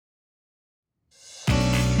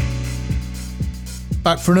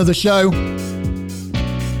Back for another show.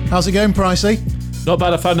 How's it going, Pricey? Not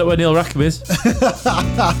bad. I found out where Neil Rackham is.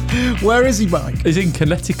 Where is he, Mike? He's in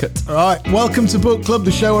Connecticut. All right. Welcome to Book Club,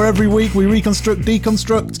 the show where every week we reconstruct,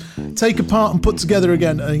 deconstruct, take apart and put together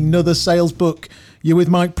again another sales book. You're with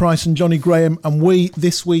Mike Price and Johnny Graham, and we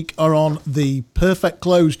this week are on The Perfect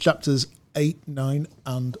Close, chapters 8, 9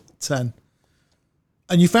 and 10.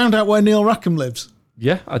 And you found out where Neil Rackham lives?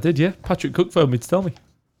 Yeah, I did, yeah. Patrick Cook phoned me to tell me.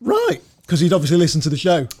 Right. Because he'd obviously listened to the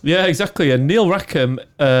show. Yeah, exactly. And Neil Rackham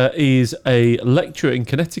is a lecturer in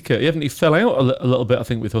Connecticut. He fell out a little bit, I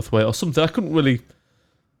think, with Huthwaite or something. I couldn't really...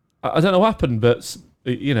 I don't know what happened, but,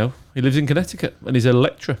 you know, he lives in Connecticut and he's a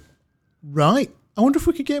lecturer. Right. I wonder if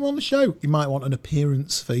we could get him on the show. He might want an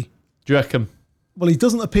appearance fee. Do you reckon? Well, he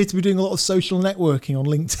doesn't appear to be doing a lot of social networking on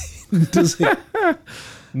LinkedIn, does he?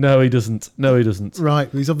 No, he doesn't. No, he doesn't. Right.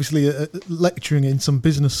 He's obviously lecturing in some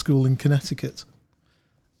business school in Connecticut.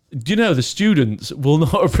 Do you know the students will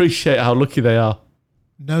not appreciate how lucky they are?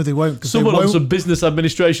 No, they won't. Someone on some business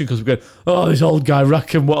administration because we're going, oh, this old guy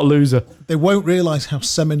Rackham, what a loser. They won't realise how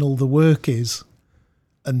seminal the work is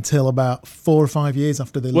until about 4 or 5 years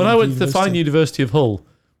after they leave. When I went to the fine University of Hull,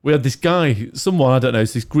 we had this guy, someone, I don't know,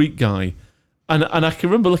 it's this Greek guy, and I can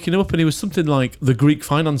remember looking him up and he was something like the Greek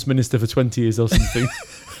finance minister for 20 years or something.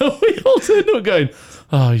 We all turned up going,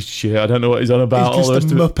 oh, shit, I don't know what he's on about. He's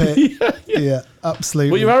just a muppet. Yeah,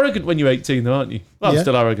 absolutely. Well, you're arrogant when you're 18 though, aren't you? Well, I'm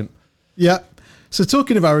still arrogant. Yeah. So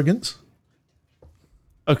talking of arrogance.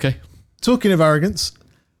 Okay. Talking of arrogance,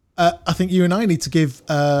 I think you and I need to give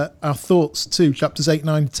our thoughts to chapters 8,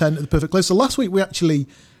 9, 10 at The Perfect Close. So last week we actually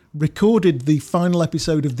recorded the final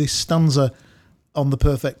episode of this stanza on The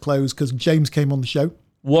Perfect Close because James came on the show.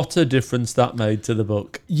 What a difference that made to the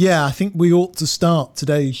book. Yeah, I think we ought to start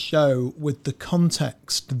today's show with the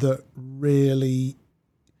context that really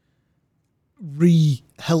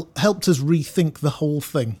helped us rethink the whole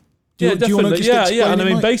thing. Do you want to just explain and I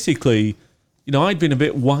mean, Mike? basically, you know, I'd been a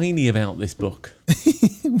bit whiny about this book.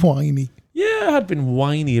 Whiny. Yeah, I had been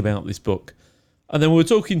whiny about this book. And then we were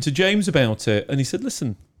talking to James about it, and he said,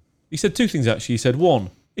 listen, he said two things actually. He said,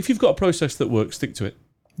 one, if you've got a process that works, stick to it.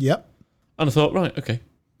 Yep. And I thought, right, okay.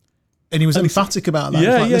 And he was emphatic about that.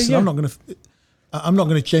 Yeah, listen, I'm not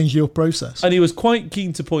going to change your process. And he was quite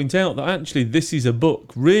keen to point out that actually this is a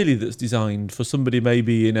book really that's designed for somebody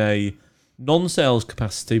maybe in a non-sales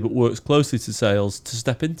capacity but works closely to sales to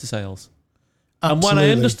step into sales. Absolutely. And when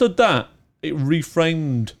I understood that, it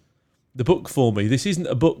reframed the book for me. This isn't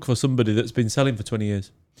a book for somebody that's been selling for 20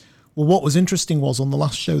 years. Well, what was interesting was on the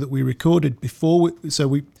last show that we recorded before,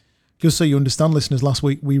 just so you understand, listeners, last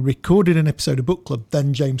week we recorded an episode of Book Club,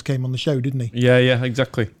 then James came on the show, didn't he? Yeah,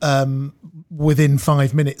 exactly. Within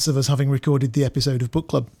 5 minutes of us having recorded the episode of Book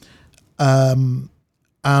Club. And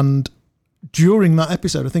during that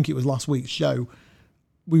episode, I think it was last week's show,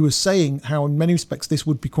 we were saying how in many respects this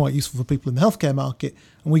would be quite useful for people in the healthcare market.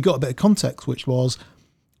 And we got a bit of context, which was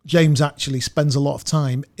James actually spends a lot of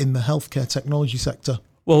time in the healthcare technology sector.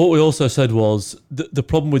 Well, what we also said was the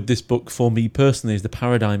problem with this book for me personally is the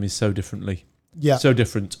paradigm is so different.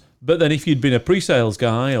 But then if you'd been a pre-sales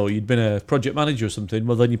guy or you'd been a project manager or something,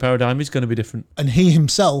 well, then your paradigm is going to be different. And he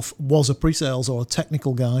himself was a pre-sales or a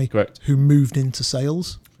technical guy. Correct. Who moved into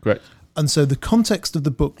sales. Correct. And so the context of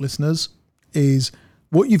the book, listeners, is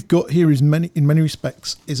what you've got here is in many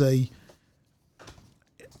respects is an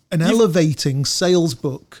elevating sales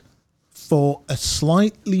book for a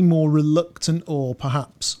slightly more reluctant or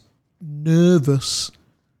perhaps nervous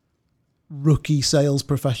rookie sales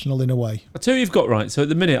professional in a way. I'll tell you what you've got right. So at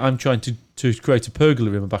the minute, I'm trying to create a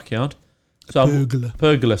pergola in my backyard.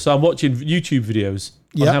 Pergola. So I'm watching YouTube videos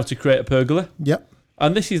on how to create a pergola. Yep.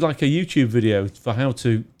 And this is like a YouTube video for how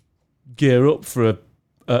to gear up for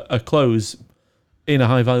a close in a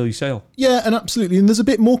high-value sale. Yeah, and absolutely. And there's a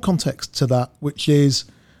bit more context to that, which is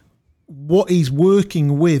what he's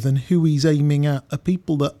working with and who he's aiming at are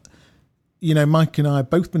people that, you know, Mike and I have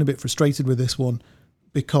both been a bit frustrated with this one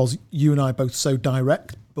because you and I are both so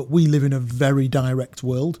direct, but we live in a very direct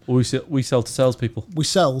world. Well, we sell to salespeople. We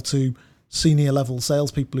sell to senior level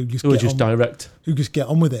salespeople who just get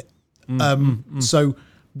on with it. So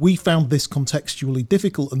we found this contextually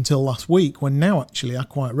difficult until last week, when now actually I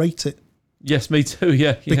quite rate it. Yes, me too.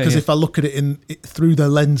 Yeah, because if I look at it through the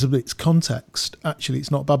lens of its context, actually it's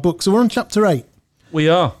not a bad book. So we're on chapter 8. We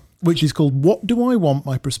are. Which is called "What Do I Want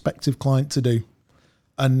My Prospective Client to Do?"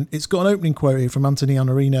 And it's got an opening quote here from Anthony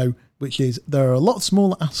Iannarino, which is, "There are a lot of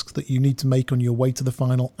smaller asks that you need to make on your way to the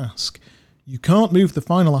final ask. You can't move the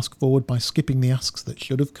final ask forward by skipping the asks that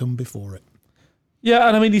should have come before it." Yeah,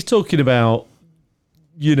 and I mean, he's talking about,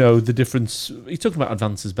 you know, the difference. He's talking about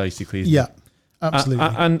advances, basically. Yeah. Absolutely.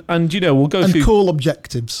 And we'll go And through call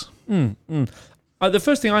objectives. The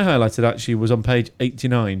first thing I highlighted actually was on page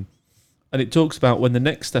 89, and it talks about when the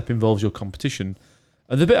next step involves your competition.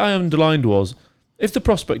 And the bit I underlined was, if the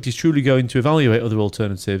prospect is truly going to evaluate other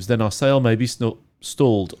alternatives, then our sale may be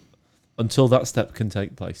stalled until that step can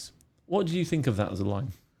take place. What do you think of that as a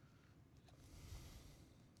line?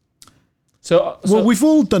 So we've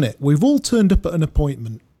all done it. We've all turned up at an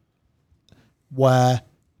appointment where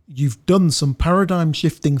you've done some paradigm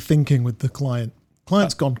shifting thinking with the client.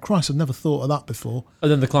 Client's gone, Christ, I've never thought of that before.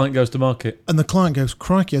 And then the client goes to market. And the client goes,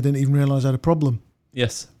 crikey, I didn't even realise I had a problem.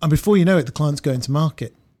 Yes. And before you know it, the client's going to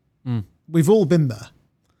market. We've all been there.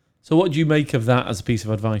 So what do you make of that as a piece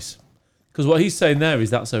of advice? Because what he's saying there is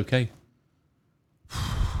that's okay.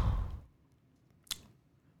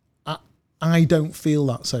 I don't feel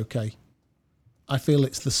that's okay. I feel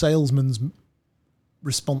it's the salesman's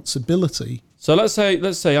responsibility. So let's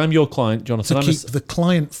say I'm your client, Jonathan. To keep the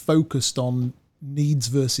client focused on needs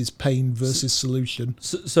versus pain versus solution.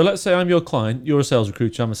 So let's say I'm your client. You're a sales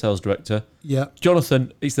recruiter. I'm a sales director. Yeah.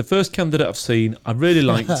 Jonathan, he's the first candidate I've seen. I really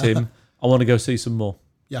liked him. I want to go see some more.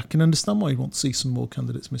 Yeah, I can understand why you want to see some more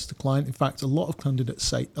candidates, Mr. Client. In fact, a lot of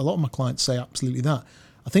my clients say absolutely that.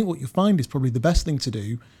 I think what you'll find is probably the best thing to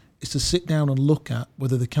do is to sit down and look at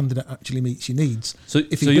whether the candidate actually meets your needs. So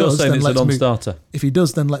you're saying it's a non-starter? If he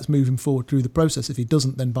does, then let's move him forward through the process. If he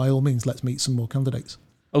doesn't, then by all means, let's meet some more candidates.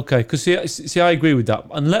 Okay, because see, I agree with that.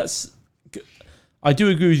 And I do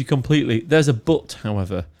agree with you completely. There's a but,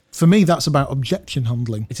 however. For me, that's about objection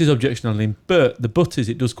handling. It is objection handling, but the but is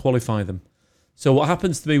it does qualify them. So what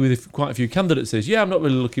happens to me with quite a few candidates is, yeah, I'm not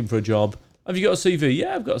really looking for a job. Have you got a CV?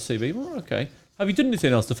 Yeah, I've got a CV. Well, okay. Have you done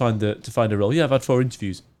anything else to find a role? Yeah, I've had 4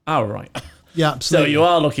 interviews. All right. Yeah, absolutely. So you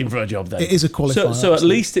are looking for a job then. It is a qualifier. So at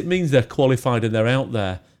least it means they're qualified and they're out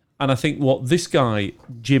there. And I think what this guy,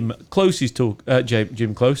 Jim Close, is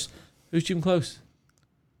Jim Close. Who's Jim Close?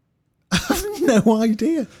 I have no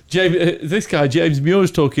idea. This guy, James Muir,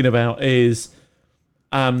 is talking about is,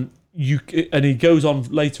 and he goes on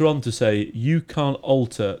later on to say, you can't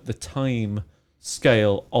alter the time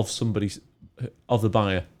scale of the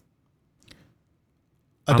buyer.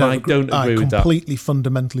 I don't agree with that. I completely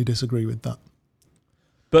fundamentally disagree with that.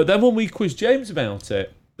 But then when we quiz James about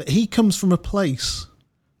it, but he comes from a place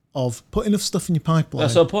of put enough stuff in your pipeline.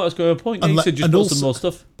 That's our point. That's going to point. He said just put some more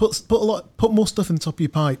stuff. Put more stuff in the top of your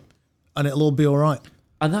pipe, and it'll all be all right.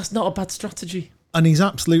 And that's not a bad strategy. And he's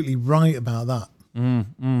absolutely right about that.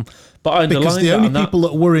 But because the only people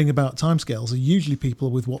that are worrying about timescales are usually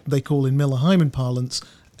people with what they call in Miller Hyman parlance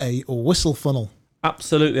a whistle funnel.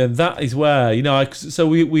 Absolutely, and that is where so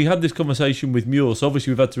we had this conversation with Muir. So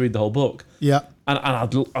obviously we've had to read the whole book. Yeah, and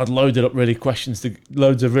I'd loaded up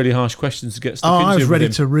loads of really harsh questions to get stuck into. I was ready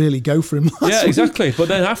to really go for him. Yeah, exactly. But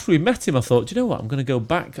then after we met him, I thought, do you know what? I'm going to go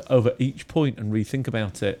back over each point and rethink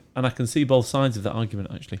about it, and I can see both sides of that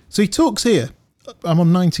argument actually. So he talks here. I'm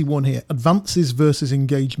on 91 here. Advances versus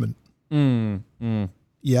engagement.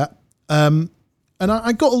 Yeah. And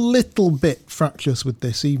I got a little bit fractious with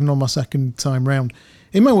this, even on my second time round.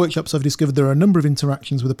 In my workshops, I've discovered there are a number of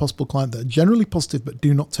interactions with a possible client that are generally positive but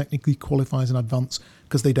do not technically qualify as an advance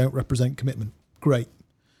because they don't represent commitment. Great.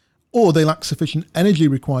 Or they lack sufficient energy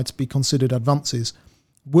required to be considered advances.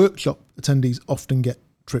 Workshop attendees often get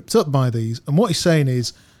tripped up by these. And what he's saying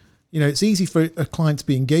is, it's easy for a client to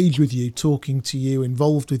be engaged with you, talking to you,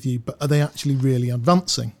 involved with you, but are they actually really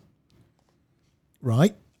advancing?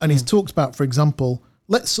 Right? And he's talked about, for example,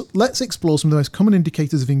 let's explore some of the most common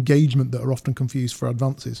indicators of engagement that are often confused for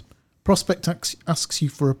advances. Prospect asks you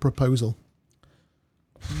for a proposal.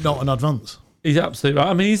 Not an advance. He's absolutely right.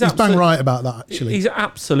 I mean, he's bang right about that, actually. He's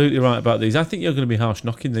absolutely right about these. I think you're going to be harsh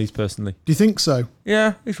knocking these personally. Do you think so?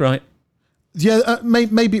 Yeah, he's right. Yeah,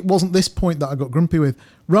 maybe it wasn't this point that I got grumpy with.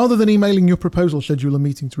 Rather than emailing your proposal, schedule a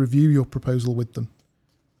meeting to review your proposal with them.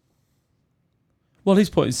 Well,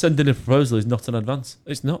 his point is sending a proposal is not an advance.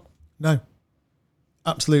 It's not. No,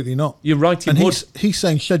 absolutely not. You're right. He's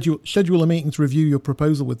saying schedule a meeting to review your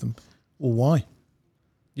proposal with them. Well, why?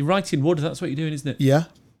 You're writing wood. That's what you're doing, isn't it? Yeah,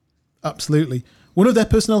 absolutely. One of their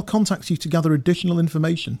personnel contacts you to gather additional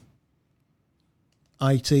information.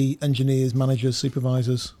 IT, engineers, managers,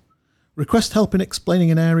 supervisors. Request help in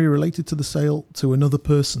explaining an area related to the sale to another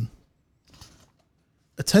person.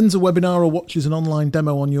 Attends a webinar or watches an online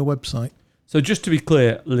demo on your website. So just to be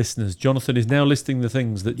clear, listeners, Jonathan is now listing the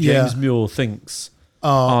things that James Muir thinks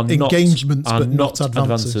are engagements, but not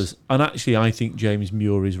advances. And actually, I think James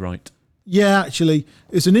Muir is right. Yeah, actually,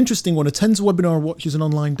 it's an interesting one. Attends a webinar or watches an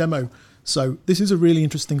online demo. So this is a really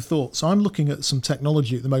interesting thought. So I'm looking at some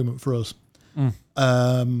technology at the moment for us.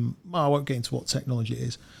 I won't get into what technology it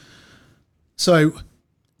is. So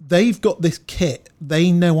they've got this kit.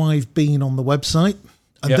 They know I've been on the website,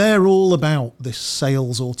 and they're all about this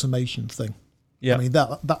sales automation thing. Yeah. I mean,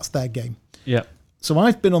 that's their game. Yeah. So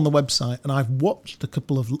I've been on the website and I've watched a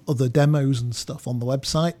couple of other demos and stuff on the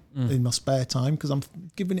website in my spare time because I'm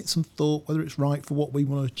giving it some thought, whether it's right for what we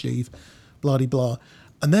want to achieve, blah-de-blah.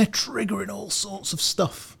 And they're triggering all sorts of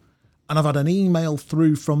stuff. And I've had an email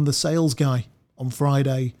through from the sales guy on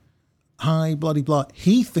Friday. Hi, blah-de-blah.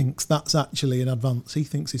 He thinks that's actually an advance. He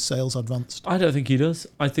thinks his sales advanced. I don't think he does.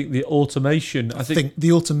 I think the automation... I think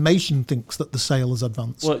the automation thinks that the sale is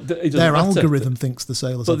advanced. Well, it doesn't Their matter. algorithm thinks the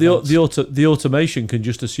sale is But advanced. the automation can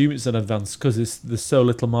just assume it's an advance because there's so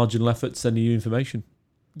little marginal effort sending you information.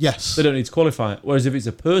 Yes. They don't need to qualify it. Whereas if it's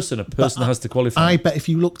a person has to qualify I it. bet if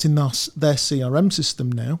you looked in their CRM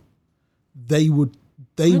system now, they would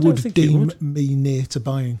don't think it deem would. me near to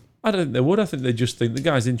buying. I don't think they would. I think they just think the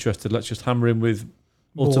guy's interested. Let's just hammer him with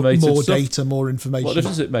More automated stuff. data, more information. What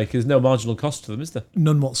difference does it make? There's no marginal cost to them, is there?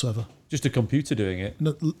 None whatsoever. Just a computer doing it.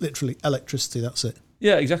 No, literally electricity, that's it.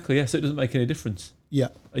 Yeah, exactly. Yes, it doesn't make any difference. Yeah.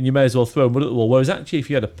 And you may as well throw them wood at the wall. Whereas actually,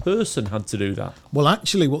 if you had a person had to do that, Well,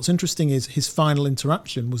 actually, what's interesting is his final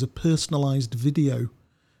interaction was a personalised video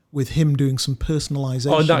with him doing some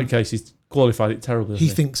personalisation. oh, in that case, he's qualified it terribly. he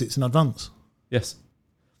hasn't thinks it's an advance. Yes.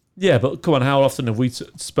 Yeah, but come on, how often have we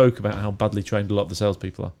spoke about how badly trained a lot of the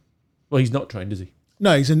salespeople are? Well, he's not trained, is he?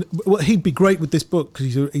 No, he'd be great with this book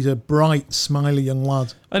because he's a bright, smiley young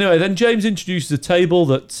lad. Anyway, then James introduces a table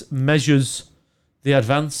that measures the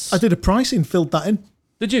advance. I did a pricing, filled that in.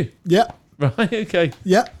 Did you? Yeah, Right, okay.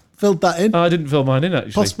 yeah, filled that in. I didn't fill mine in,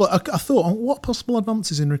 actually. Possible. I thought, what possible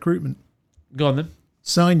advances in recruitment? Go on, then.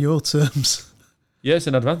 Sign your terms. Yes,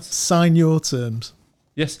 in advance. Sign your terms.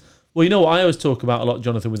 Yes. Well, you know what I always talk about a lot,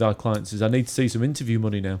 Jonathan, with our clients is I need to see some interview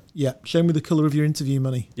money now. Yeah, show me the colour of your interview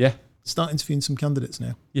money. Yeah. Start interviewing some candidates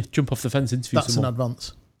now. Yeah, jump off the fence, interview That's someone. an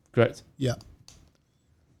advance. Correct. Yeah.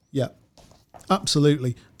 Yeah.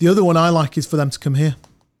 Absolutely. The other one I like is for them to come here.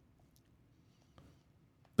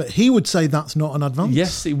 But he would say that's not an advance.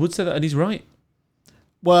 Yes, he would say that, and he's right.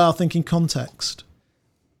 Well, I think in context.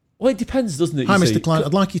 Well, it depends, doesn't it? Hi, you Mr. see? Client.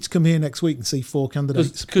 I'd like you to come here next week and see 4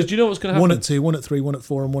 candidates. Because do you know what's going to happen? 1 at 2, 1 at 3, 1 at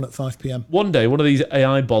 4, and 1 at 5 p.m. One day, one of these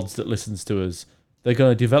AI bots that listens to us, they're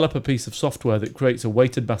going to develop a piece of software that creates a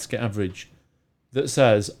weighted basket average that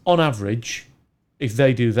says, on average, if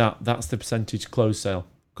they do that, that's the percentage close sale.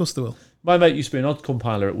 Of course they will. My mate used to be an odd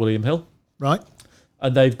compiler at William Hill, Right?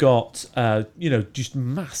 and they've got, just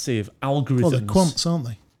massive algorithms. Well, they're quants, aren't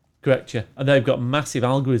they? Correct, yeah. And they've got massive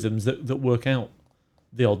algorithms that work out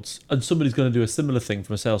the odds. And somebody's going to do a similar thing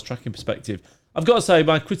from a sales tracking perspective. I've got to say,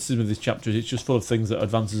 my criticism of this chapter is it's just full of things that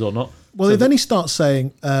advances or not. Well, So then he starts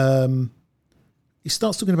saying, he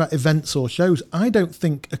starts talking about events or shows. I don't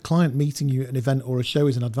think a client meeting you at an event or a show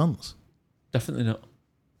is an advance. Definitely not.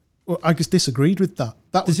 Well, I just disagreed with that.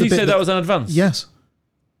 That was Did he the bit say that was an advance? Yes.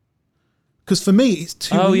 Because for me, it's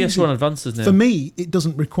too Oh, easy. yes, we're on advances now. For me, it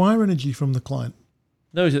doesn't require energy from the client.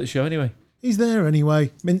 No, he's at the show anyway. He's there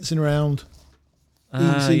anyway, mincing around.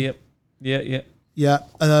 Easy. Yep. Yeah.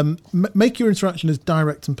 Yeah. Make your interaction as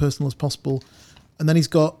direct and personal as possible. And then he's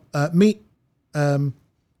got meet.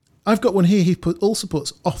 I've got one here. He also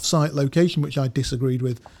puts off-site location, which I disagreed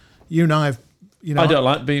with. You and I have. I don't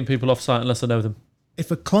like being people off-site unless I know them. If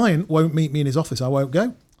a client won't meet me in his office, I won't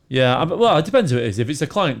go. Yeah, well, it depends who it is. If it's a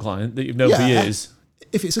client that you've known for years.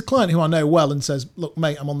 If it's a client who I know well and says, look,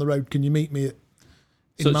 mate, I'm on the road. Can you meet me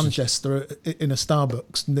in Manchester in a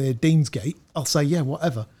Starbucks near Deansgate? I'll say, yeah,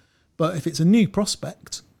 whatever. But if it's a new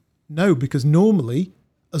prospect, no, because normally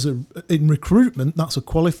in recruitment, that's a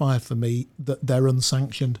qualifier for me that they're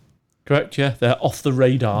unsanctioned. Correct, yeah. They're off the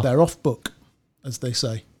radar. They're off book, as they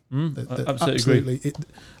say. I absolutely agree.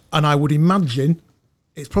 And I would imagine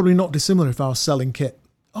it's probably not dissimilar if I was selling kit.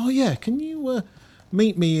 Oh, yeah, can you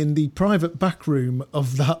meet me in the private back room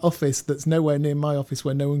of that office that's nowhere near my office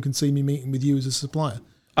where no one can see me meeting with you as a supplier?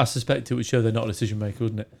 I suspect it would show they're not a decision maker,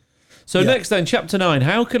 wouldn't it? So next then, Chapter 9.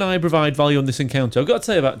 How can I provide value on this encounter? I've got to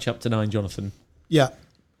tell you about Chapter 9, Jonathan. Yeah.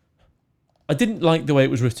 I didn't like the way it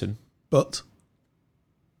was written. But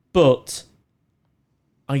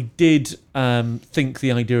I did think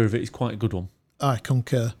the idea of it is quite a good one. I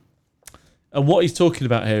concur. And what he's talking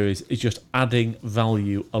about here is just adding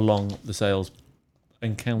value along the sales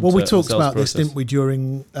encounter. Well, we talked sales about process. this, didn't we,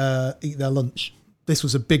 during Eat Their Lunch? This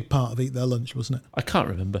was a big part of Eat Their Lunch, wasn't it? I can't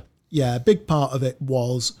remember. Yeah, a big part of it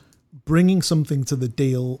was bringing something to the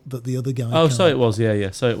deal that the other guy can't. So it was,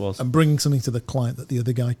 yeah, so it was. And bringing something to the client that the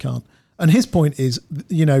other guy can't. And his point is,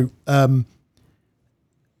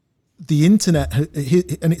 the internet,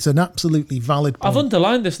 and it's an absolutely valid point. I've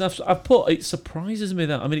underlined this, and I've put, it surprises me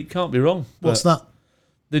that, I mean, it can't be wrong. What's that?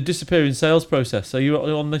 The disappearing sales process. So you're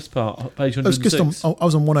on this part, page 106. I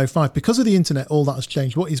was on 105. Because of the internet, all that has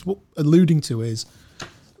changed. What he's alluding to is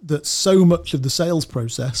that so much of the sales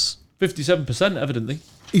process... 57%, evidently.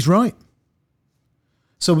 He's right.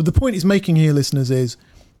 So the point he's making here, listeners, is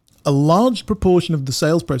a large proportion of the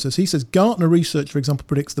sales process. He says Gartner research, for example,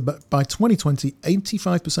 predicts that by 2020,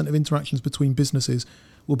 85% of interactions between businesses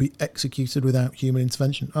will be executed without human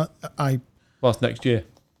intervention. Well, that's next year.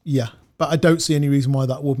 Yeah, but I don't see any reason why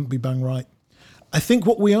that wouldn't be bang right. I think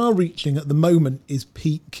what we are reaching at the moment is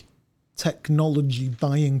peak technology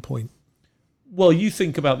buying point. Well, you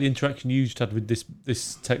think about the interaction you just had with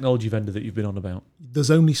this technology vendor that you've been on about.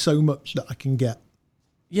 There's only so much that I can get.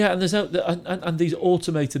 Yeah, and and these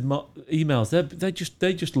automated emails,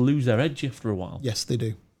 they just lose their edge after a while. Yes, they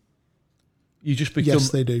do. You just become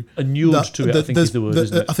they do. Inured to it, I think is the word,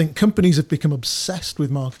 isn't it? I think companies have become obsessed with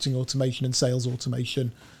marketing automation and sales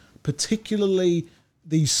automation, particularly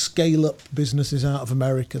these scale-up businesses out of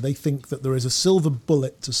America. They think that there is a silver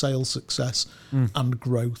bullet to sales success and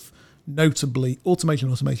growth, notably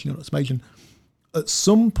automation. At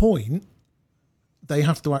some point, they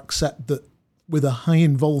have to accept that with a high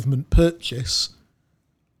involvement purchase,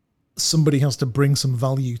 somebody has to bring some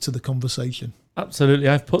value to the conversation. Absolutely.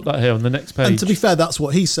 I've put that here on the next page. And to be fair, that's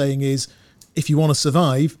what he's saying is, if you want to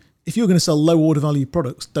survive, if you're going to sell low order value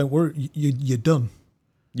products, don't worry, you're done.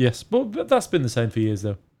 Yes, but that's been the same for years,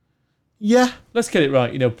 though. Yeah. Let's get it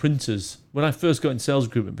right. You know, printers. When I first got in sales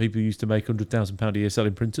recruitment, people used to make £100,000 a year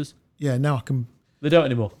selling printers. Yeah, now I can... They don't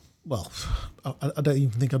anymore. Well, I don't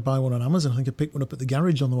even think I'd buy one on Amazon. I think I'd pick one up at the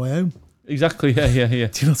garage on the way home. Exactly, yeah. Do you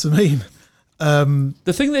know what I mean?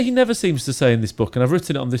 The thing that he never seems to say in this book, and I've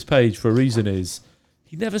written it on this page for a reason, is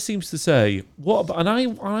he never seems to say, what about, and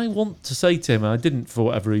I want to say to him, and I didn't for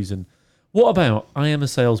whatever reason, what about I am a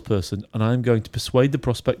salesperson and I'm going to persuade the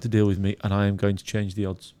prospect to deal with me and I am going to change the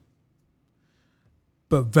odds?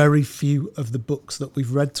 But very few of the books that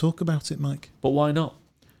we've read talk about it, Mike. But why not?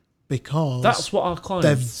 Because that's what our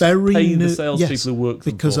clients they're very pay the salespeople who work for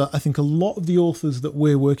them. Because I think a lot of the authors that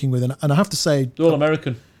we're working with, and I have to say... They're all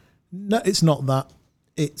American. No, it's not that.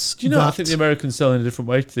 It's Do you know, I think the Americans sell in a different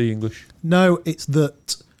way to the English. No, it's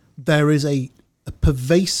that there is a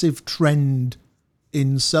pervasive trend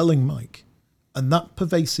in selling, Mike. And that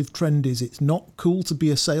pervasive trend is it's not cool to be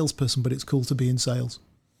a salesperson, but it's cool to be in sales.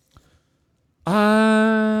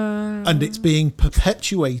 And it's being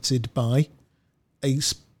perpetuated by a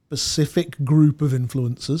specific group of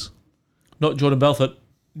influencers. Not Jordan Belfort.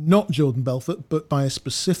 Not Jordan Belfort, but by a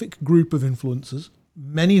specific group of influencers,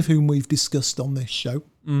 many of whom we've discussed on this show,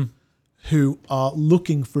 who are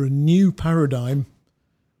looking for a new paradigm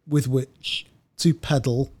with which to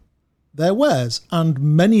peddle their wares. And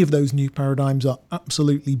many of those new paradigms are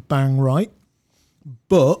absolutely bang right,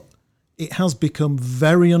 but it has become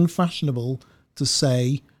very unfashionable to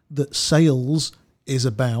say that sales is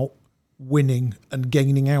about winning and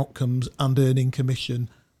gaining outcomes and earning commission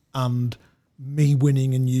and me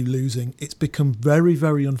winning and you losing. It's become very,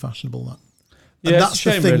 very unfashionable, that. Yeah, and that's it's a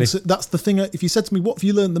shame, the thing. really. That's the thing. If you said to me, what have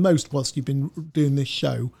you learned the most whilst you've been doing this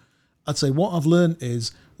show? I'd say what I've learned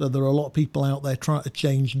is that there are a lot of people out there trying to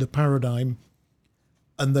change the paradigm,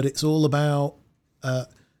 and that it's all about, and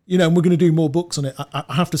we're going to do more books on it.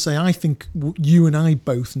 I have to say, I think you and I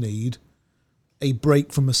both need a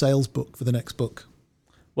break from a sales book for the next book.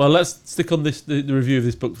 Well, let's stick on this the review of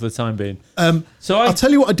this book for the time being. I'll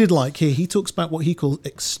tell you what I did like here. He talks about what he calls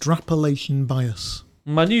extrapolation bias.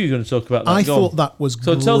 I knew you were going to talk about that. I thought that was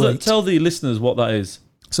great. So tell the listeners what that is.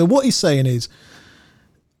 So what he's saying is,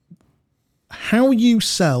 how you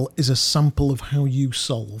sell is a sample of how you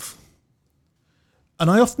solve. And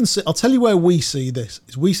I often say, I'll tell you where we see this.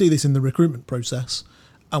 Is we see this in the recruitment process,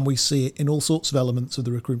 and we see it in all sorts of elements of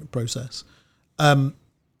the recruitment process.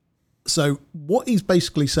 So what he's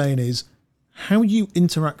basically saying is, how you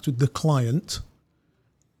interact with the client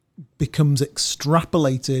becomes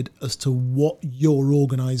extrapolated as to what your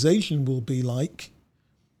organization will be like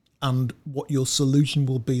and what your solution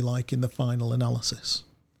will be like in the final analysis.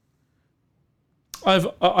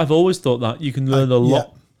 I've always thought that you can learn a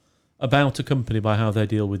lot about a company by how they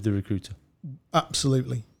deal with the recruiter.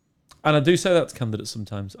 Absolutely. And I do say that to candidates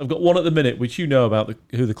sometimes. I've got one at the minute, which you know about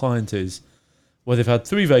who the client is, where they've had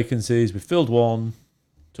 3 vacancies, we've filled 1,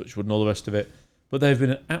 touch wood and all the rest of it, but they've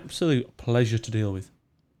been an absolute pleasure to deal with.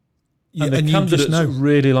 And the candidates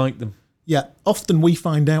really like them. Yeah, often we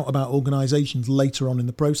find out about organisations later on in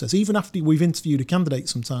the process. Even after we've interviewed a candidate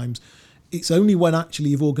sometimes, It's only when actually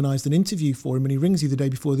you've organised an interview for him and he rings you the day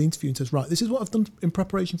before the interview and says, right, this is what I've done in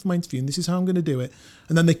preparation for my interview and this is how I'm going to do it.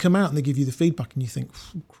 And then they come out and they give you the feedback and you think,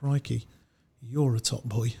 crikey, you're a top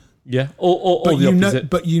boy. Yeah, or the opposite.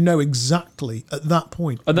 But you know exactly at that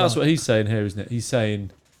point. And that's what he's saying here, isn't it? He's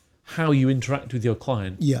saying how you interact with your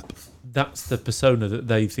client. Yep. That's the persona that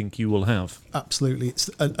they think you will have. Absolutely.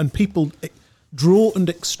 And people draw and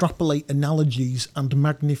extrapolate analogies and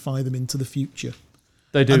magnify them into the future.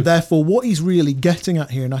 They do. And therefore, what he's really getting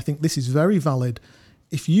at here, and I think this is very valid,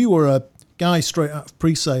 if you were a guy straight out of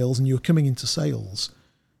pre-sales and you were coming into sales,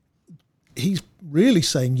 he's really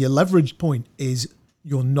saying your leverage point is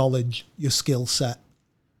your knowledge, your skill set,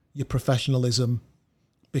 your professionalism,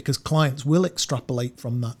 because clients will extrapolate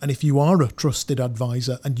from that. And if you are a trusted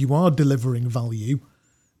advisor and you are delivering value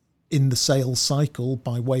in the sales cycle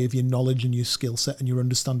by way of your knowledge and your skill set and your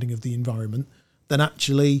understanding of the environment, then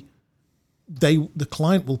actually the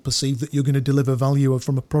client will perceive that you're going to deliver value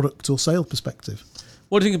from a product or sale perspective.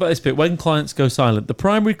 What do you think about this bit? When clients go silent, the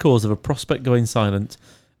primary cause of a prospect going silent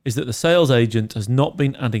is that the sales agent has not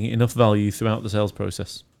been adding enough value throughout the sales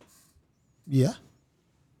process. Yeah.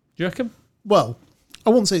 Do you reckon? Well, I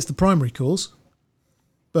won't say it's the primary cause,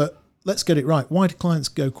 but let's get it right. Why do clients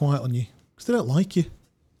go quiet on you? Because they don't like you. Do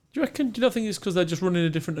you reckon? Do you not think it's because they're just running a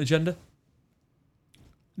different agenda?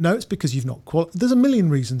 No, it's because you've not there's a million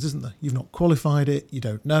reasons, isn't there? You've not qualified it, you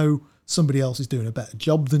don't know, somebody else is doing a better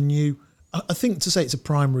job than you. I think to say it's a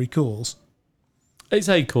primary cause... It's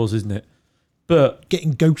a cause, isn't it? But...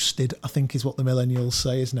 Getting ghosted, I think, is what the millennials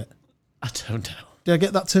say, isn't it? I don't know. Did I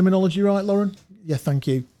get that terminology right, Lauren? Yeah, thank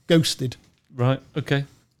you. Ghosted. Right, okay.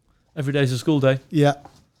 Every day's a school day. Yeah.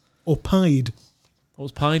 Or pied. What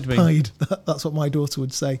was pied mean? Pied. That's what my daughter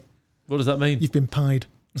would say. What does that mean? You've been pied.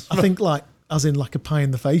 I think as in like a pie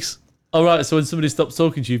in the face. Oh, right, so when somebody stops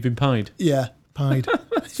talking to you, you've been pied? Yeah, pied.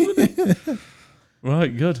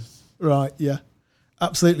 Right, good. Right, yeah.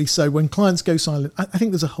 Absolutely. So when clients go silent, I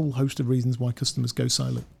think there's a whole host of reasons why customers go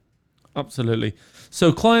silent. Absolutely.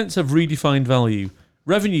 So clients have redefined value.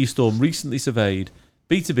 Revenue Storm recently surveyed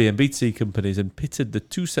B2B and B2C companies and pitted the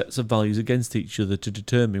two sets of values against each other to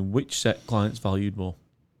determine which set clients valued more.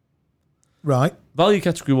 Right. Value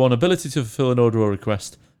category 1, ability to fulfill an order or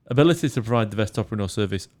request, ability to provide the best offering or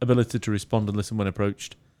service, ability to respond and listen when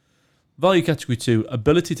approached. Value category 2,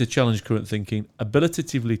 ability to challenge current thinking, ability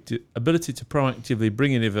to proactively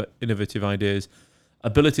bring in innovative ideas,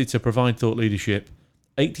 ability to provide thought leadership.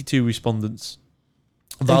 82 respondents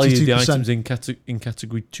valued the items in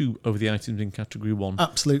category 2 over the items in category 1.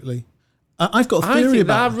 Absolutely. I've got a theory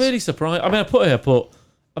about that. Really surprised. I mean, I put it here, but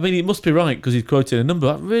I mean, it must be right because he's quoted a number.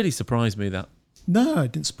 That really surprised me. That. No,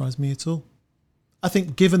 it didn't surprise me at all. I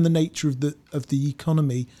think, given the nature of the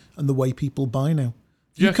economy and the way people buy now,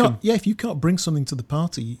 if you can't bring something to the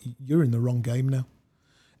party, you're in the wrong game now.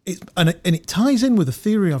 And it ties in with a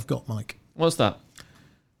theory I've got, Mike. What's that?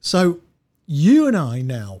 So you and I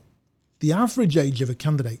now, the average age of a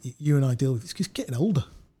candidate you and I deal with is just getting older.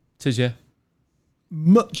 It is, yeah.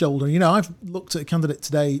 Much older. You know, I've looked at a candidate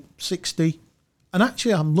today, 60, and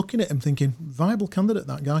actually I'm looking at him thinking, viable candidate,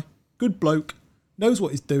 that guy. Good bloke, knows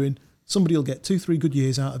what he's doing. Somebody will get 2-3 good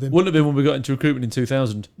years out of him. Wouldn't have been when we got into recruitment in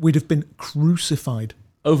 2000. We'd have been crucified.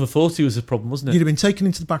 Over 40 was the problem, wasn't it? You'd have been taken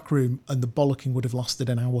into the back room and the bollocking would have lasted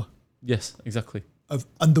an hour. Yes, exactly.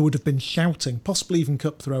 And there would have been shouting, possibly even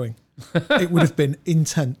cup throwing. It would have been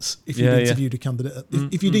intense if you'd interviewed a candidate.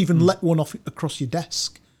 If you'd even let one off across your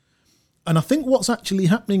desk. And I think what's actually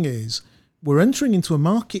happening is we're entering into a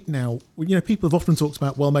market now. You know, people have often talked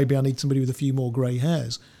about, well, maybe I need somebody with a few more grey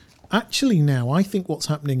hairs. Actually, now I think what's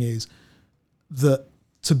happening is that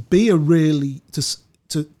to be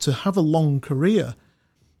to have a long career,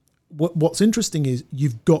 what's interesting is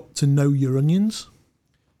you've got to know your onions.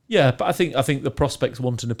 Yeah, but I think the prospects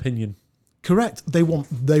want an opinion. Correct. They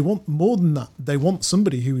want more than that. They want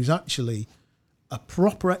somebody who is actually a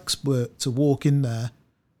proper expert to walk in there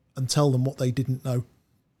and tell them what they didn't know.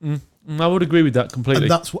 I would agree with that completely.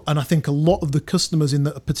 And I think a lot of the customers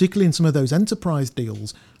particularly in some of those enterprise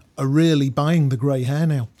deals, are really buying the grey hair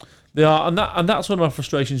now. They are, and that's one of my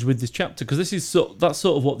frustrations with this chapter because that's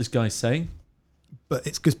sort of what this guy's saying. But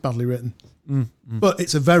it's just badly written. But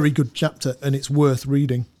it's a very good chapter and it's worth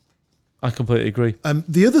reading. I completely agree.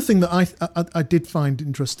 The other thing that I did find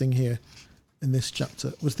interesting here in this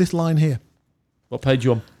chapter was this line here. What page are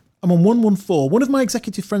you on? I'm on 114. One of my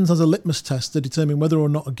executive friends has a litmus test to determine whether or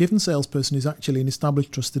not a given salesperson is actually an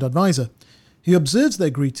established trusted advisor. He observes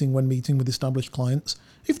their greeting when meeting with established clients.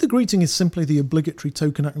 If the greeting is simply the obligatory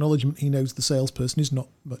token acknowledgement, he knows the salesperson is not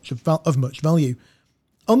of much value.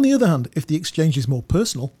 On the other hand, if the exchange is more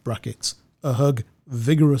personal, brackets, a hug,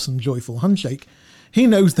 vigorous and joyful handshake, he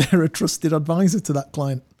knows they're a trusted advisor to that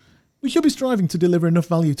client. We should be striving to deliver enough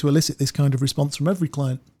value to elicit this kind of response from every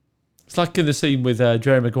client. It's like in the scene with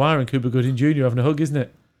Jerry Maguire and Cuba Gooding Jr. having a hug, isn't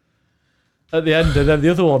it? At the end, and then the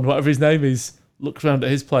other one, whatever his name is, looks around at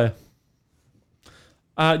his player.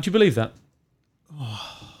 Do you believe that?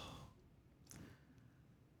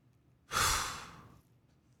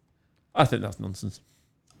 I think that's nonsense.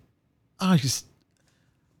 I'm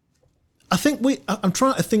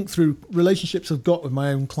trying to think through relationships I've got with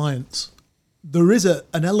my own clients. There is an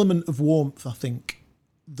element of warmth, I think,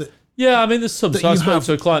 that... Yeah, I mean, there's some. that So I you spoke have-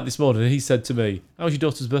 to a client this morning and he said to me, how was your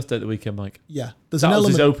daughter's birthday at the weekend, Mike? Yeah, there's That an was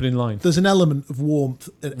his element... opening line. There's an element of warmth,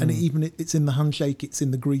 and it's in the handshake, it's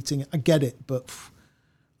in the greeting. I get it, but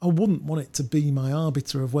I wouldn't want it to be my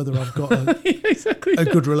arbiter of whether I've got Yeah, exactly. a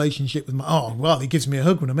good relationship with my... Oh, well, he gives me a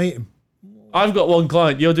hug when I meet him. I've got one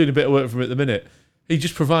client, you're doing a bit of work for him at the minute. He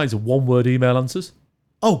just provides one-word email answers.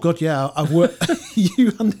 Oh, God, yeah, I've worked...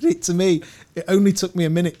 You handed it to me. It only took me a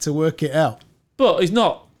minute to work it out. But he's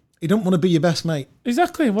not. You don't want to be your best mate.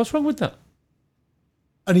 Exactly. What's wrong with that?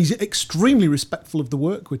 And he's extremely respectful of the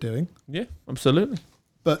work we're doing. Yeah, absolutely.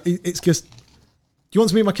 But it's just... Do you want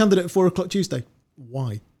to meet my candidate at 4 o'clock Tuesday?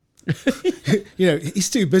 Why? He's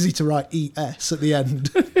too busy to write ES at the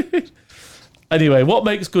end. Anyway, what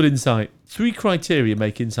makes good insight? 3 criteria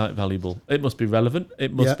make insight valuable. It must be relevant,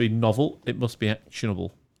 it must Yeah. be novel, it must be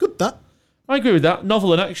actionable. Good, that. I agree with that.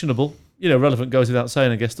 Novel and actionable. Relevant goes without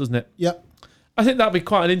saying, I guess, doesn't it? Yeah. I think that'd be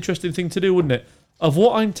quite an interesting thing to do, wouldn't it? Of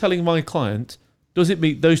what I'm telling my client, does it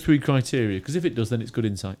meet those 3 criteria? Because if it does, then it's good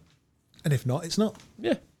insight. And if not, it's not.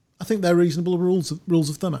 Yeah. I think they're reasonable rules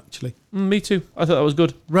of thumb, actually. Me too. I thought that was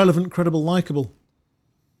good. Relevant, credible, likeable.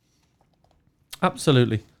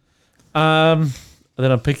 Absolutely. And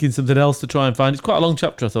then I'm picking something else to try and find. It's quite a long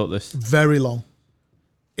chapter, I thought, this. Very long.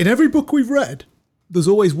 In every book we've read, there's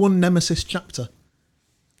always one nemesis chapter.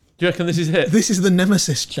 Do you reckon this is it? This is the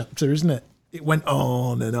nemesis chapter, isn't it? It went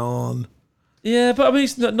on and on. Yeah, but I mean,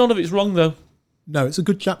 none of it's wrong, though. No, it's a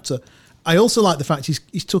good chapter. I also like the fact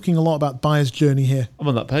he's talking a lot about buyer's journey here. I'm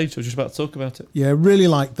on that page. I was just about to talk about it. Yeah, really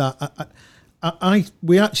like that.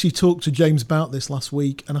 We actually talked to James about this last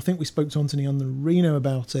week, and I think we spoke to Anthony Reno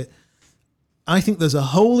about it. I think there's a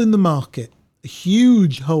hole in the market, a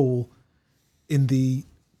huge hole in the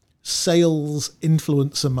sales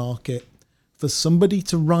influencer market for somebody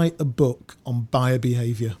to write a book on buyer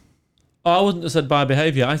behaviour. I wouldn't have said buyer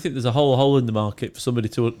behaviour. I think there's a whole hole in the market for somebody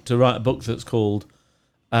to write a book that's called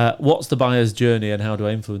What's the Buyer's Journey and How Do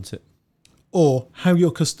I Influence It? Or how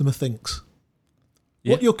your customer thinks.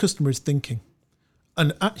 Yeah. What your customer is thinking.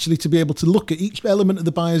 And actually to be able to look at each element of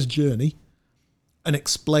the buyer's journey and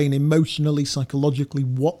explain emotionally, psychologically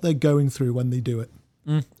what they're going through when they do it.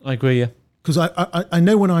 I agree, yeah. Because I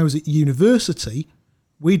know when I was at university,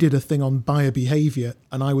 we did a thing on buyer behaviour,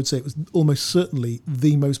 and I would say it was almost certainly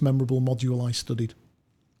the most memorable module I studied.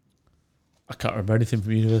 I can't remember anything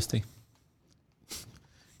from university.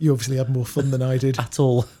 You obviously had more fun than I did. At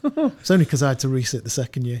all. It's only because I had to resit the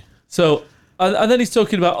second year. So, and then he's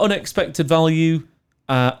talking about unexpected value,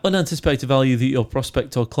 unanticipated value that your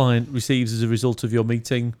prospect or client receives as a result of your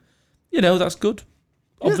meeting. That's good,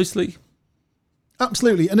 obviously.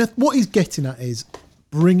 Absolutely. And what he's getting at is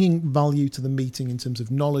bringing value to the meeting in terms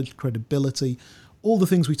of knowledge, credibility, all the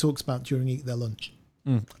things we talked about during Eat Their Lunch.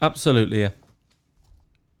 Absolutely, yeah.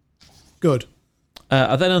 Good.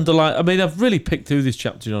 I then underline. I mean, I've really picked through this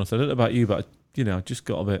chapter, Jonathan. I don't know about you, but I just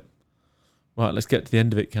got a bit. Right, let's get to the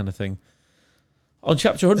end of it, kind of thing. On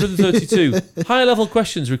chapter 132, higher level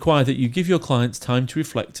questions require that you give your clients time to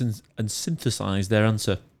reflect and synthesize their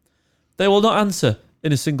answer. They will not answer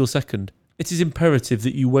in a single second. It is imperative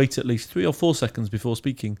that you wait at least 3 or 4 seconds before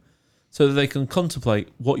speaking, so that they can contemplate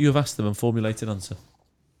what you have asked them and formulate an answer.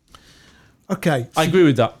 Okay. I agree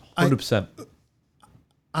with that, 100%.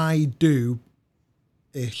 I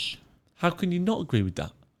do-ish. How can you not agree with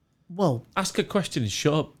that? Well, Ask a question and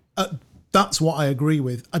shut up. that's what I agree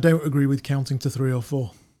with. I don't agree with counting to 3 or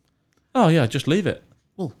 4. Oh, yeah, just leave it.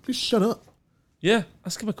 Well, just shut up. Yeah,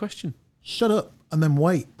 ask him a question. Shut up and then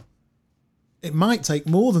wait. It might take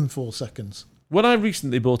more than 4 seconds. When I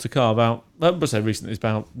recently bought a car I must say recently, it's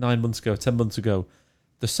about 9 months ago, 10 months ago,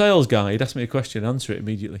 the sales guy, he'd ask me a question and answer it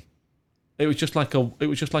immediately. It was just like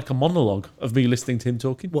a monologue of me listening to him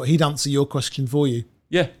talking. What, he'd answer your question for you?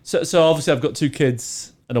 Yeah. So obviously I've got 2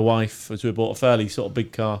 kids and a wife, so we bought a fairly sort of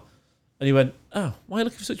big car. And he went, "Oh, why are you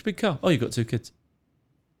looking for such a big car? Oh, you've got 2 kids."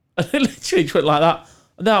 And it literally just went like that.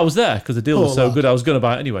 And now I was there because the deal was so good, I was going to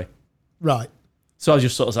buy it anyway. Right. So I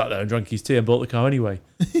just sort of sat there and drank his tea and bought the car anyway.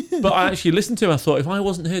 But I actually listened to him. I thought, if I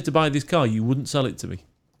wasn't here to buy this car, you wouldn't sell it to me.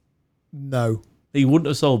 No. He wouldn't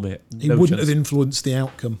have sold me it. He wouldn't have influenced the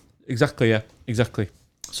outcome. Exactly, yeah, exactly.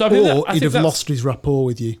 So I mean, Or he'd have lost his rapport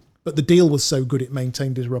with you. But the deal was so good it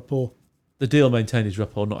maintained his rapport. The deal maintained his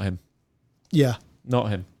rapport, not him. Yeah. Not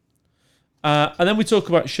him. And then we talk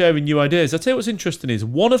about sharing new ideas. I'll tell you what's interesting is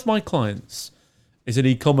one of my clients is an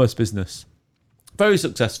e-commerce business. Very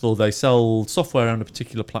successful. They sell software on a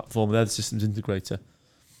particular platform. They're the systems integrator.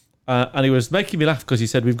 And he was making me laugh because he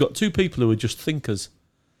said, we've got two people who are just thinkers.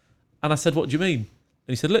 And I said, what do you mean? And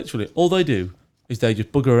he said, literally, all they do is they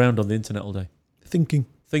just bugger around on the internet all day. Thinking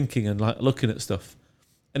And like looking at stuff.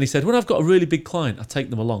 And he said, when I've got a really big client, I take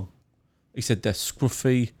them along. He said, they're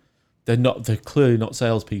scruffy. They're clearly not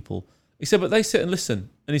salespeople. He said, but they sit and listen.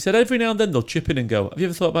 And he said, every now and then they'll chip in and go, have you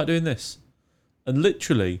ever thought about doing this? And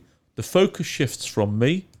literally, the focus shifts from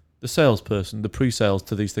me, the salesperson, the pre-sales,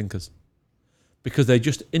 to these thinkers. Because they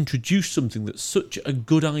just introduce something that's such a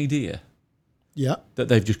good idea that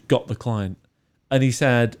they've just got the client. And he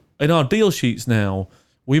said, in our deal sheets now,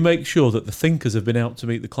 we make sure that the thinkers have been out to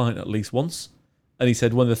meet the client at least once. And he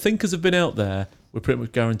said, when the thinkers have been out there, we're pretty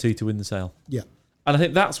much guaranteed to win the sale. Yeah. And I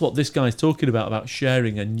think that's what this guy's talking about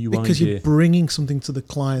sharing a new idea. Because you're bringing something to the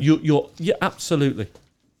client. Yeah, absolutely.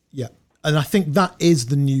 Yeah. And I think that is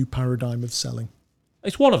the new paradigm of selling.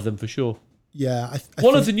 It's one of them for sure. Yeah.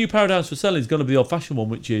 One of the new paradigms for selling is going to be the old-fashioned one,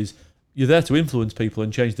 which is you're there to influence people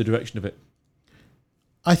and change the direction of it.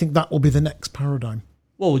 I think that will be the next paradigm.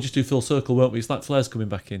 Well, we'll just do full circle, won't we? It's like Flair's coming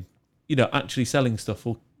back in. Actually selling stuff.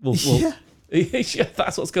 Yeah. Yeah,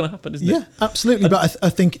 that's what's going to happen, isn't it? Yeah, absolutely. But I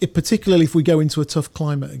think particularly if we go into a tough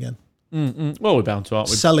climate again, well, we're bound to, aren't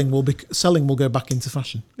we? Selling will go back into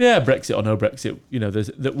fashion. Yeah, Brexit or no Brexit,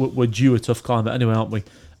 we're due a tough climate anyway, aren't we?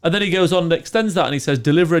 And then he goes on and extends that and he says,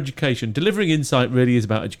 deliver education. Delivering insight really is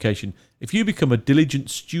about education. If you become a diligent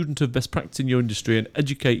student of best practice in your industry and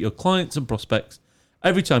educate your clients and prospects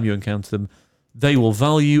every time you encounter them, they will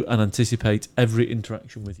value and anticipate every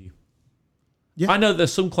interaction with you. Yeah. I know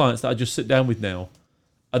there's some clients that I just sit down with now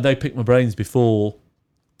and they pick my brains before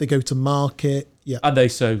they go to market. Yeah. And they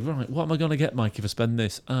say, right, what am I going to get, Mike, if I spend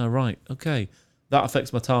this? Right, okay. That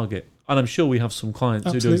affects my target. And I'm sure we have some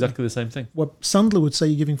clients who do exactly the same thing. Well, Sandler would say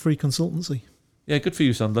you're giving free consultancy. Yeah, good for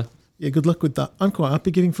you, Sandler. Yeah, good luck with that. I'm quite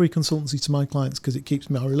happy giving free consultancy to my clients because it keeps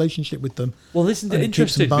my relationship with them. Well, isn't it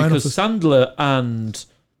interesting? Because Sandler and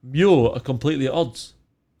Muir are completely at odds.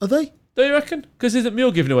 Are they? Do you reckon? Because isn't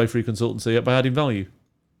Muir giving away free consultancy by adding value?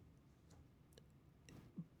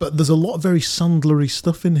 But there's a lot of very Sandlery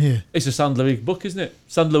stuff in here. It's a Sandlery book, isn't it?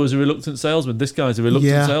 Sandler was a reluctant salesman. This guy's a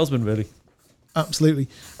reluctant salesman, really. Absolutely.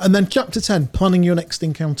 And then chapter 10, planning your next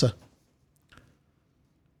encounter.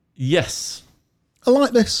 Yes. I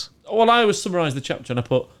like this. Well, I always summarise the chapter and I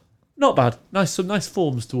put, not bad. Some nice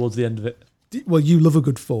forms towards the end of it. Well, you love a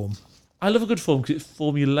good form. I love a good form because it's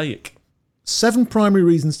formulaic. 7 primary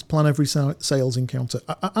reasons to plan every sales encounter.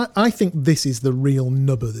 I think this is the real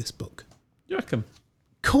nub of this book. You reckon?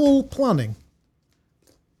 Call planning.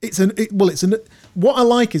 What I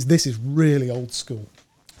like is this is really old school.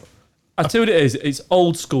 I tell you what it is. It's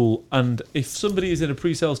old school, and if somebody is in a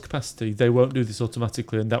pre-sales capacity, they won't do this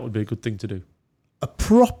automatically, and that would be a good thing to do. A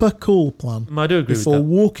proper call plan. I do agree with that. Before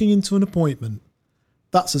walking into an appointment.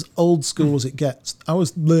 That's as old school as it gets. I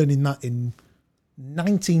was learning that in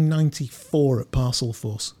 1994 at Parcel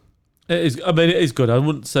Force. It is. I mean, it is good. I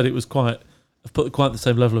wouldn't say it was I've put quite the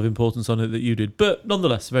same level of importance on it that you did, but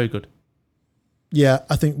nonetheless, very good. Yeah,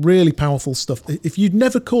 I think really powerful stuff. If you'd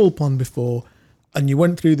never call planned before and you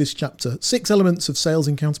went through this chapter, 6 elements of sales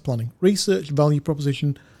encounter planning: research, value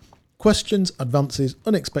proposition, questions, advances,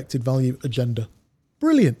 unexpected value, agenda.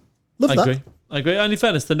 Brilliant. Love that. I agree. And in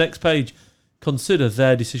fairness, the next page, consider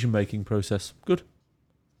their decision-making process. Good.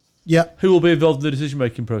 Yeah. Who will be involved in the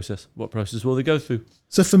decision-making process? What process will they go through?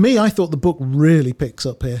 So for me, I thought the book really picks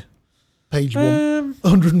up here. Page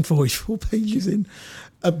 144 pages in.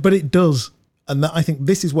 But it does. And I think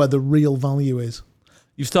this is where the real value is.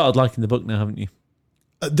 You've started liking the book now, haven't you?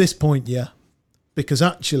 At this point, yeah. Because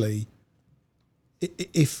actually,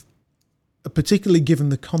 if particularly given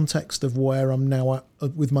the context of where I'm now at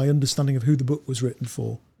with my understanding of who the book was written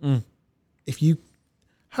for, if you...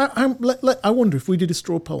 I wonder if we did a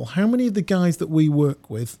straw poll, how many of the guys that we work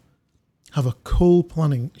with have a call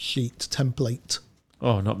planning sheet template?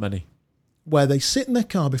 Oh, not many. Where they sit in their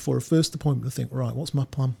car before a first appointment and think, right, what's my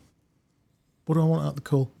plan? What do I want out of the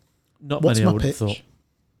call? Not many, I would have thought.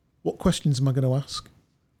 What questions am I going to ask?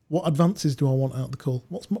 What advances do I want out of the call?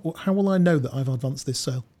 How will I know that I've advanced this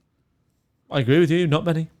sale? I agree with you, not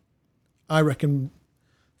many. I reckon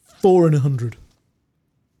 4 in 100.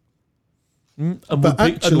 And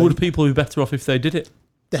would people be better off if they did it?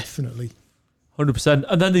 Definitely. 100%.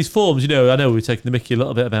 And then these forms, I know we're taking the mickey a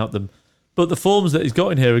little bit about them, but the forms that he's got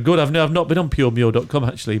in here are good. I've not been on puremure.com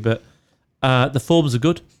actually, but the forms are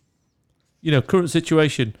good. Current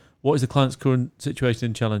situation. What is the client's current situation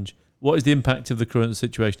and challenge? What is the impact of the current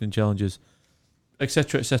situation and challenges?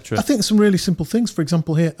 Etc. etc. I think some really simple things. For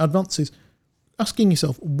example, here, advances. Asking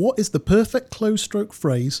yourself, what is the perfect close stroke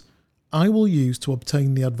phrase I will use to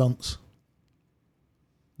obtain the advance?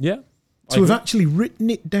 Yeah. So we've actually written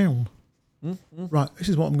it down. Mm-hmm. Right, this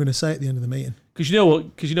is what I'm going to say at the end of the meeting. Because you know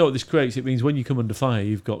what this creates? It means when you come under fire,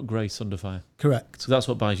 you've got grace under fire. Correct. So that's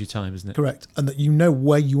what buys you time, isn't it? Correct. And that you know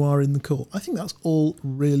where you are in the call. I think that's all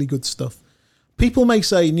really good stuff. People may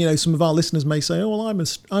say, some of our listeners may say, oh, well, I'm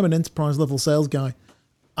an enterprise level sales guy.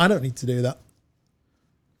 I don't need to do that.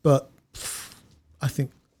 But I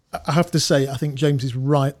have to say, I think James is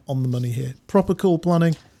right on the money here. Proper call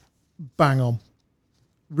planning, bang on.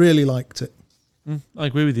 Really liked it. I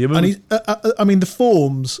agree with you. The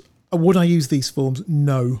forms, would I use these forms?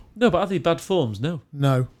 No. No, but are they bad forms? No.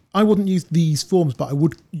 No. I wouldn't use these forms, but I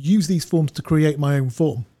would use these forms to create my own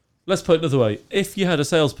form. Let's put it another way. If you had a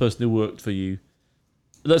salesperson who worked for you,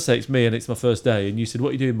 let's say it's me and it's my first day, and you said, what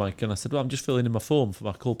are you doing, Mike? And I said, well, I'm just filling in my form for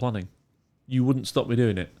my call planning. You wouldn't stop me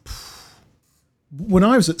doing it. When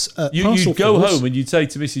I was at you'd go home and you'd say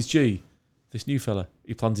to Mrs. G, this new fella,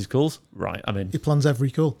 he plans his calls? Right, I'm in. He plans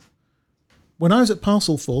every call. When I was at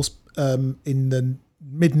Parcel Force in the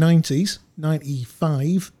mid-90s,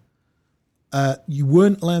 95, you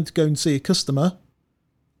weren't allowed to go and see a customer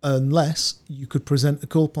unless you could present a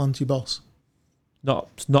call plan to your boss. Not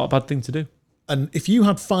a bad thing to do. And if you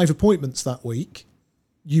had 5 appointments that week,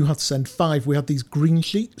 you had to send 5. We had these green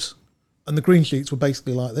sheets, and the green sheets were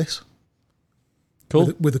basically like this.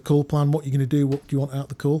 Cool. With a call plan, what you're going to do, what do you want out of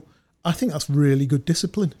the call. I think that's really good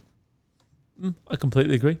discipline. I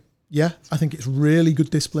completely agree. Yeah, I think it's really good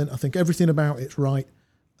discipline. I think everything about it's right.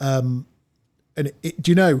 And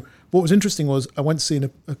do you know, what was interesting was I went to see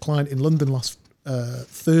a client in London last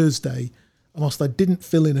Thursday, and whilst I didn't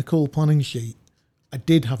fill in a call planning sheet, I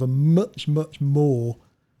did have a much, much more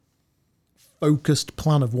focused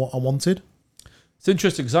plan of what I wanted. It's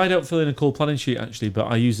interesting because I don't fill in a call planning sheet actually, but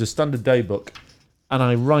I use a standard day book and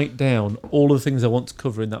I write down all of the things I want to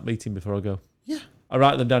cover in that meeting before I go. Yeah. I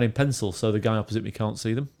write them down in pencil so the guy opposite me can't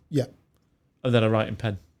see them. Yeah. And then I write in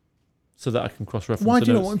pen so that I can cross-reference. Why do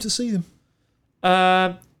you not want him to see them?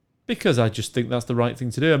 Because I just think that's the right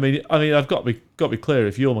thing to do. I mean, I've got to be clear.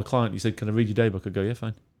 If you're my client, you said, "Can I read your day book?" I go, "Yeah,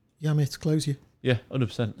 fine." Yeah, I'm here to close you. Yeah,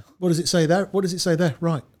 100%. What does it say there?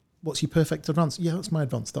 Right. What's your perfect advance? Yeah, that's my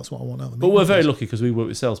advance. That's what I want out of the meeting. But we're very lucky because we work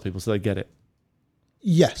with salespeople, so they get it.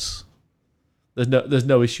 Yes. There's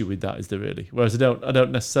no issue with that, is there really? Whereas I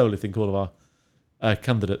don't necessarily think all of our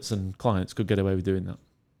candidates and clients could get away with doing that.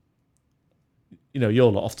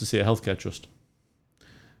 You're off to see a healthcare trust.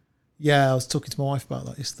 Yeah, I was talking to my wife about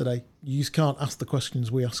that yesterday. You just can't ask the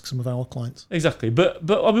questions we ask some of our clients. Exactly, but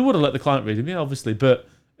I mean, would have let the client read them? Yeah, obviously, but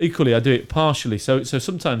equally, I do it partially. So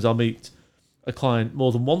sometimes I'll meet a client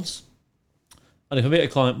more than once, and if I meet a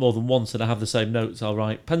client more than once and I have the same notes, I'll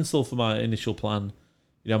write pencil for my initial plan.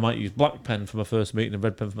 I might use black pen for my first meeting and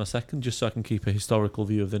red pen for my second, just so I can keep a historical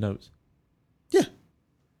view of the notes. Yeah,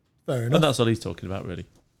 fair enough. And that's what he's talking about, really.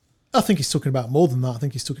 I think he's talking about more than that. I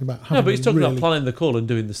think he's talking about having. No, but he's talking about planning the call and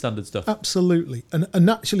doing the standard stuff. Absolutely, and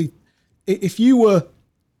actually, if you were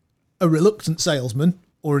a reluctant salesman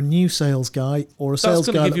or a new sales guy or a sales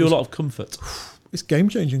guy, that's going to give you a lot of comfort. It's game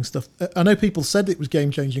changing stuff. I know people said it was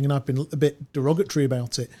game changing, and I've been a bit derogatory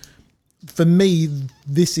about it. For me,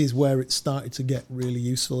 this is where it started to get really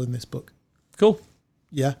useful in this book. Cool.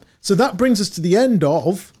 Yeah. So that brings us to the end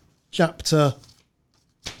of chapter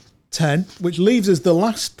 10, which leaves us the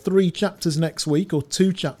last 3 chapters next week, or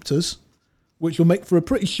 2 chapters, which will make for a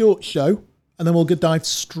pretty short show. And then we'll dive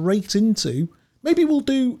straight into, maybe we'll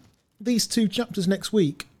do these 2 chapters next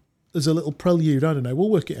week as a little prelude. I don't know.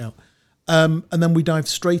 We'll work it out. And then we dive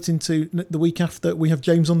straight into the week after we have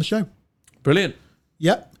James on the show. Brilliant.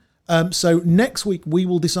 Yep. So next week we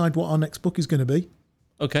will decide what our next book is going to be.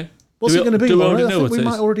 Okay. What's it going to be, Laura? I think we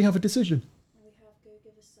might is? already have a decision. We have Go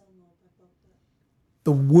Give Us Sell More by Bob Burg.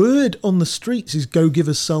 The word on the streets is Go Give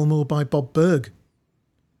Us Sell More by Bob Burg.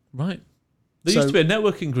 Right. There used to be a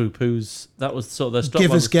networking group that was sort of their strong.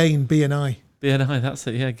 Give Us Gain, BNI. BNI, that's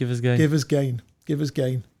it. Yeah, Give Us Gain. Give Us Gain. Give Us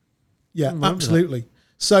Gain. Yeah, absolutely.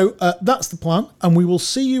 So that's the plan, and we will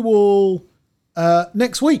see you all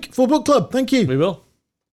next week for Book Club. Thank you. We will.